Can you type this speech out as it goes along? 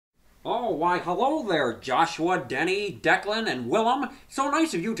Oh, why, hello there, Joshua, Denny, Declan, and Willem. So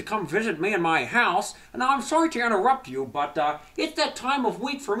nice of you to come visit me in my house. Now, I'm sorry to interrupt you, but it's that time of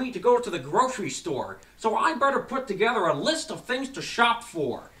week for me to go to the grocery store. So I better put together a list of things to shop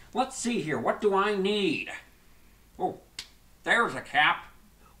for. Let's see here, what do I need? Oh, there's a cap.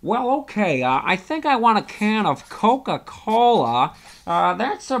 Well, okay, I think I want a can of Coca-Cola.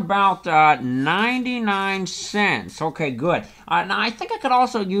 That's about 99 cents. Okay, good. Now, I think I could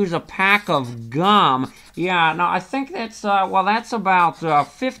also use a pack of gum. Yeah, no, I think that's about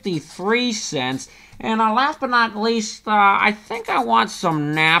 53 cents. And last but not least, I think I want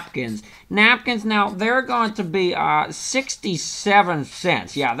some napkins. Napkins, now, they're going to be 67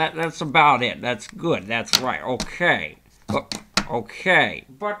 cents. Yeah, that's about it. That's good. That's right. Okay. Okay.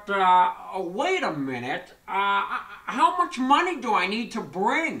 But, wait a minute. How much money do I need to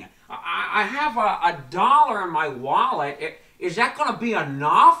bring? I have a dollar in my wallet. Is that going to be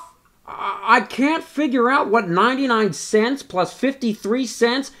enough? I can't figure out what 99 cents plus 53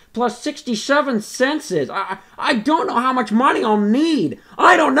 cents plus 67 cents is. I don't know how much money I'll need.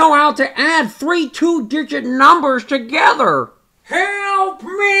 I don't know how to add three two-digit numbers together. Help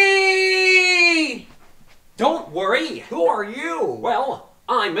me! Don't worry, who are you? Well,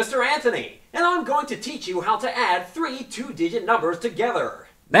 I'm Mr. Anthony, and I'm going to teach you how to add three two-digit numbers together.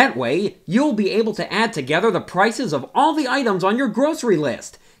 That way, you'll be able to add together the prices of all the items on your grocery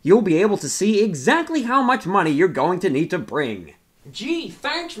list. You'll be able to see exactly how much money you're going to need to bring. Gee,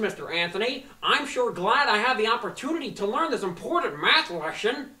 thanks, Mr. Anthony. I'm sure glad I have the opportunity to learn this important math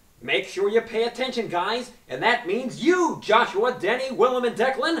lesson. Make sure you pay attention, guys, and that means you, Joshua, Denny, Willem, and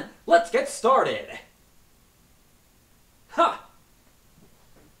Declan. Let's get started. Ha!